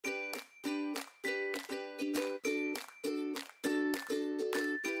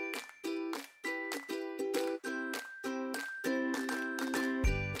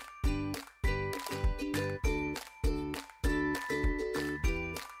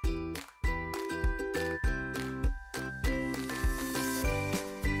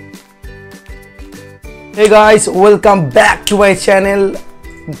Hey guys, welcome back to my channel.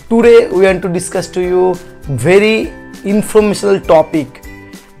 Today we want to discuss to you very informational topic.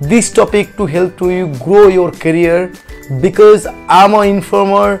 This topic to help to you grow your career, because I'm an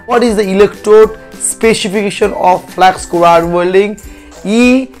informer. What is the electrode specification of flux core welding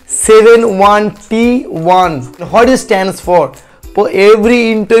E71T-1? What it stands for? For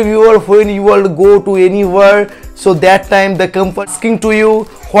every interviewer, when you will go to anywhere, so that time the company asking to you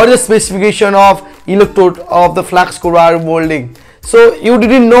what is the specification of electrode of the flux core welding. So you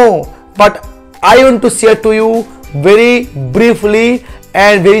didn't know, but I want to share to you very briefly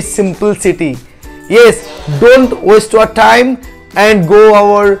and very simplicity. Yes, don't waste your time and go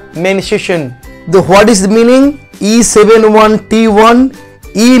our main session. What is the meaning? E71T1.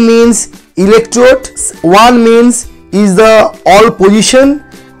 E means electrode, 1 means is the all position,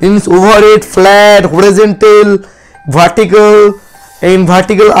 means overhead, flat, horizontal, vertical, and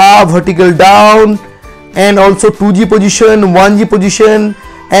vertical up, vertical down, and also 2G position, 1G position,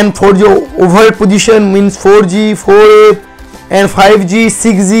 and for your overhead position means 4G, 4F, and 5G,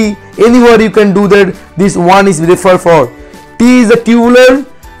 6G. Anywhere you can do that. This one is referred for. T is the tubular,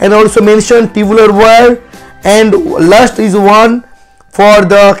 and also mention tubular wire, and last is one for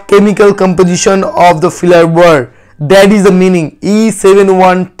the chemical composition of the filler wire. That is the meaning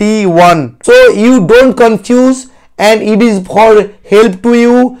E71T1. So you don't confuse, and it is for help to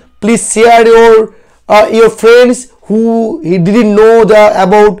you. Please share your friends who didn't know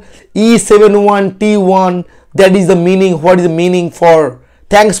about E71T1. That is the meaning. What is the meaning for?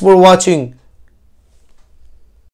 Thanks for watching.